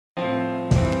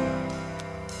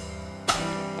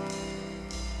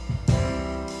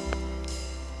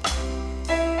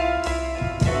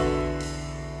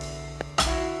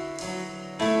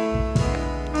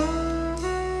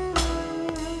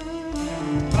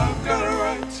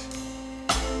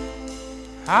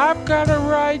I've got a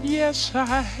right, yes I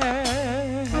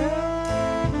have.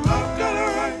 I've got a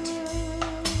right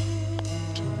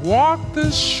to walk the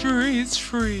streets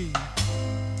free.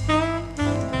 I've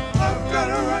got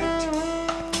a right.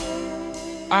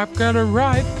 I've got a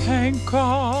right, thank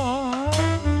God.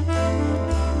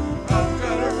 I've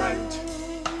got a right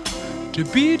to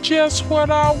be just what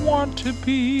I want to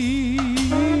be.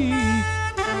 I've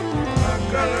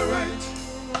got a right.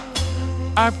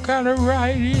 I've got a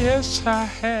right, yes I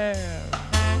have.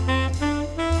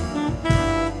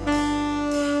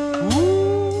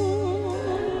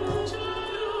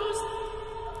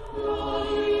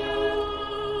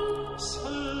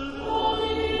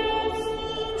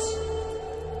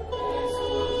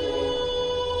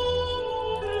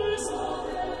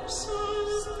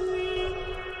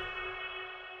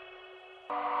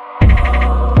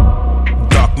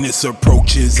 Darkness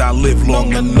approaches, I live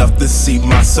long enough to see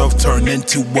myself turn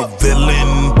into a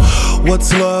villain.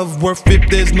 What's love worth if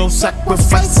there's no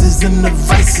sacrifices and the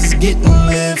vices getting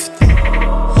lifted?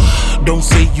 Don't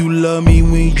say you love me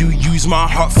when you use my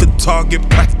heart for target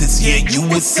practice. Yeah, you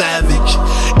a savage.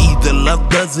 Either love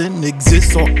doesn't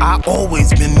exist or I always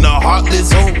been the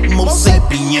heartless homo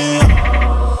sapien.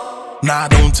 Nah,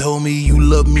 don't tell me you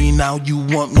love me now, you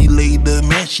want me later.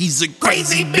 Man, she's a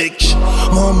crazy bitch.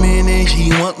 One minute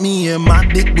she want me in my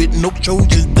dick with no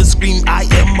Trojans to scream I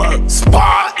am a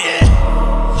Spartan.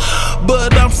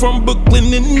 But I'm from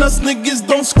Brooklyn and us niggas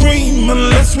don't scream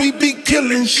unless we be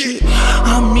killing shit.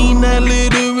 I mean that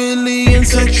literally and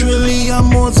sexually. I'm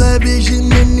more savage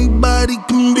than anybody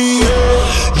can be.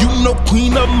 You know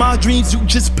queen of my dreams, you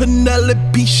just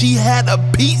Penelope. She had a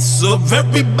piece of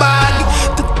everybody.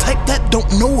 The type that don't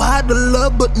know how to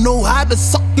love but know how to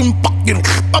suck and fucking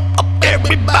up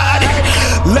everybody.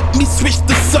 Let me switch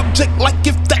the subject like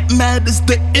if that matters.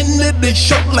 The end of the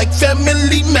show like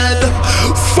Family Matter.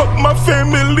 Fuck my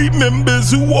family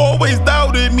members who always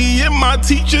doubted me and my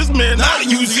teachers, man, I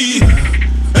usually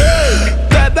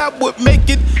that I would make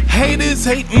it. Haters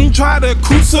hate and try to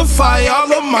crucify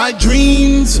all of my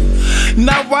dreams.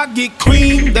 Now I get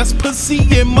cream, that's pussy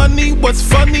and money. What's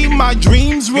funny, my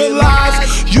dreams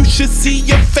realize. You should see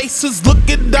your faces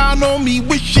looking down on me,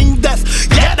 wishing death,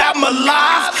 yet I'm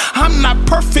alive. I'm not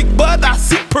perfect, but I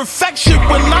see perfection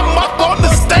when I'm up on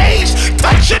the stage,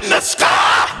 touching the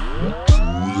sky.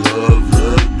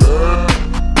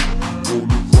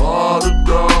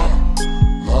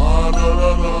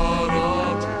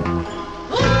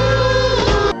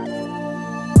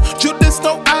 Judas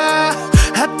no I.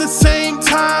 At the same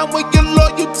time, when your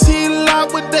loyalty lie,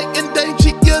 when they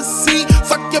endanger your seat.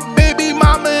 Fuck your baby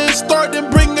mama and start and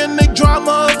bringing the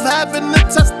drama of having to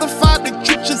testify that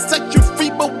you should set you free.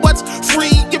 But what's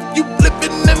free if you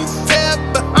living in fear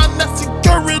behind that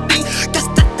security? Guess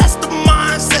that's the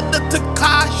mindset of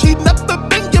Takashi. Never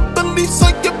been your beliefs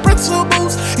or your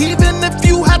principles. Even if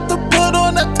you had to put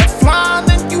on a Teflon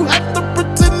and you had to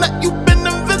pretend that you've been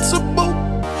invincible.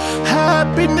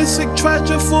 Happiness like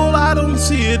tragicful, I don't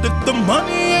see it. If the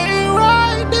money ain't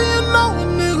right, then you know a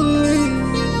nigga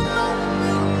leave.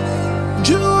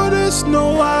 Judas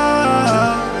know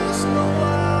why.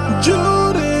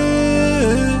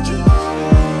 Judas.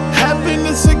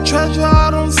 Happiness like treasure,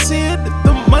 I don't see it. If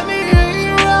the money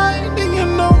ain't right, then you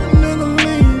know a nigga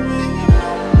leave.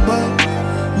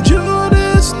 But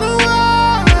Judas know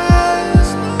why.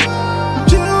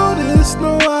 Judas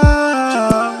know why.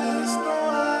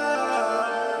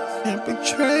 Can't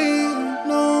betray you,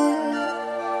 no.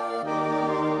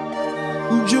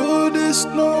 Judas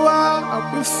know why I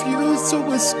refuse to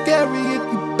Iscariot.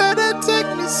 You better take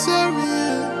me